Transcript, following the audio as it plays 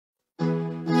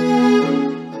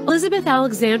Elizabeth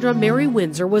Alexandra Mary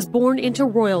Windsor was born into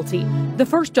royalty, the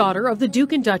first daughter of the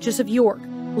Duke and Duchess of York,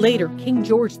 later King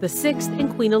George VI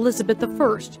and Queen Elizabeth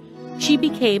I. She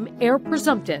became heir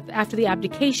presumptive after the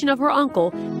abdication of her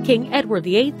uncle, King Edward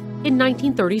VIII, in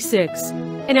 1936.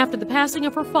 And after the passing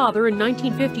of her father in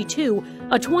 1952,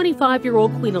 a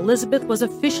 25-year-old Queen Elizabeth was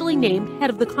officially named head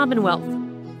of the Commonwealth.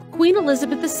 Queen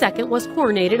Elizabeth II was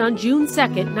coronated on June 2,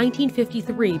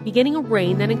 1953, beginning a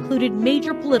reign that included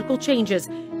major political changes,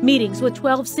 meetings with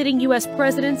 12 sitting U.S.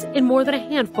 presidents, and more than a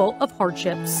handful of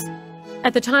hardships.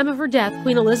 At the time of her death,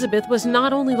 Queen Elizabeth was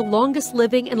not only the longest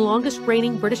living and longest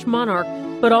reigning British monarch,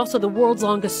 but also the world's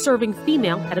longest serving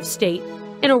female head of state,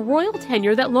 and a royal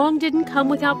tenure that long didn't come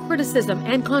without criticism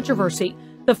and controversy,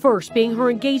 the first being her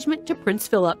engagement to Prince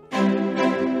Philip.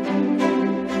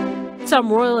 Some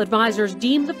royal advisors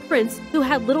deemed the prince, who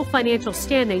had little financial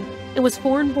standing and was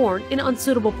foreign-born, an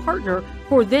unsuitable partner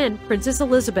for then Princess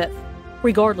Elizabeth.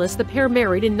 Regardless, the pair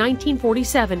married in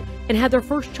 1947 and had their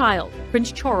first child,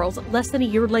 Prince Charles, less than a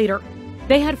year later.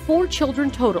 They had 4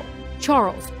 children total: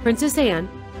 Charles, Princess Anne,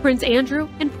 Prince Andrew,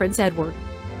 and Prince Edward.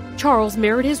 Charles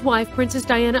married his wife, Princess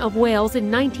Diana of Wales, in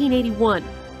 1981.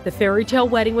 The fairy tale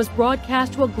wedding was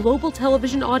broadcast to a global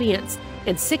television audience,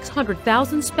 and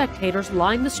 600,000 spectators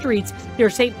lined the streets near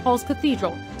St. Paul's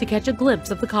Cathedral to catch a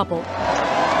glimpse of the couple.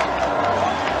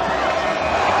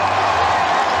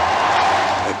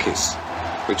 A kiss,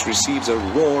 which receives a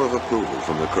roar of approval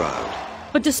from the crowd.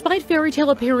 But despite fairy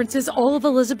tale appearances, all of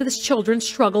Elizabeth's children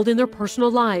struggled in their personal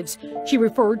lives. She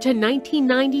referred to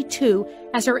 1992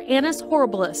 as her annus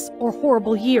horribilis, or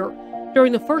horrible year.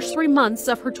 During the first 3 months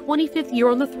of her 25th year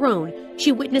on the throne,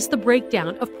 she witnessed the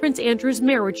breakdown of Prince Andrew's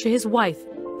marriage to his wife,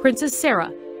 Princess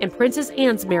Sarah, and Princess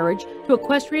Anne's marriage to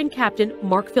equestrian captain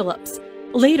Mark Phillips.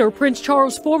 Later, Prince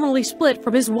Charles formally split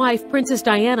from his wife, Princess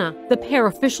Diana. The pair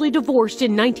officially divorced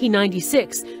in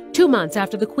 1996, 2 months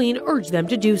after the Queen urged them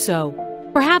to do so.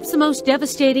 Perhaps the most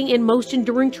devastating and most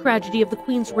enduring tragedy of the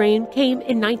Queen's reign came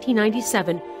in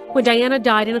 1997, when Diana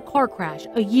died in a car crash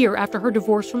a year after her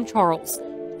divorce from Charles.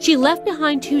 She left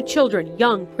behind 2 children,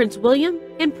 young Prince William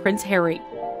and Prince Harry.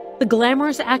 The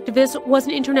glamorous activist was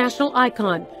an international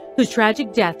icon whose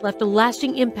tragic death left a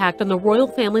lasting impact on the royal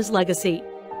family's legacy.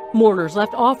 Mourners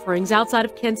left offerings outside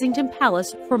of Kensington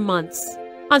Palace for months.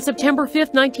 On September 5,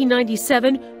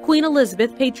 1997, Queen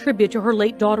Elizabeth paid tribute to her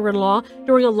late daughter-in-law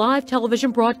during a live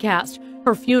television broadcast.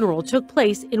 Her funeral took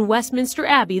place in Westminster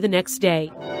Abbey the next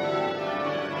day.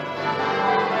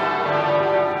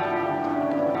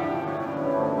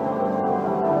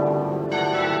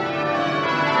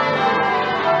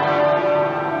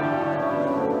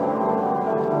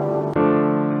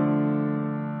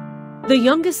 The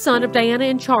youngest son of Diana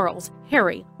and Charles,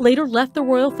 Harry, later left the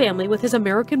royal family with his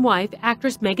American wife,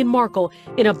 actress Meghan Markle,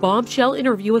 in a bombshell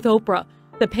interview with Oprah.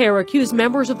 The pair accused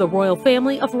members of the royal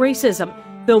family of racism,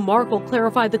 though Markle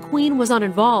clarified the Queen was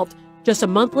uninvolved. Just a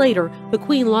month later, the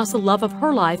Queen lost the love of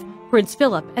her life, Prince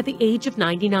Philip, at the age of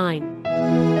 99.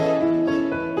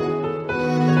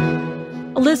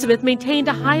 Elizabeth maintained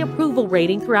a high approval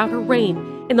rating throughout her reign,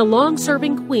 and the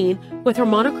long-serving Queen, with her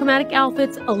monochromatic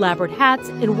outfits, elaborate hats,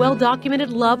 and well-documented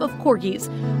love of corgis,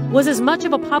 was as much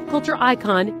of a pop culture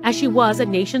icon as she was a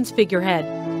nation's figurehead.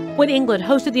 When England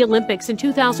hosted the Olympics in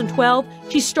 2012,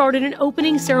 she starred in an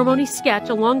opening ceremony sketch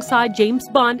alongside James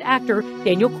Bond actor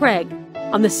Daniel Craig.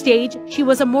 On the stage, she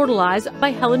was immortalized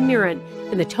by Helen Mirren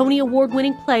in the Tony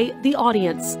Award-winning play The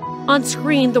Audience. On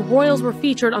screen, the royals were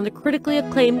featured on the critically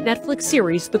acclaimed Netflix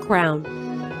series The Crown.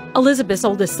 Elizabeth's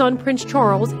oldest son, Prince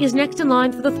Charles, is next in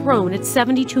line for the throne at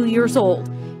 72 years old.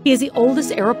 He is the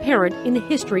oldest heir apparent in the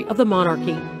history of the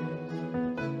monarchy.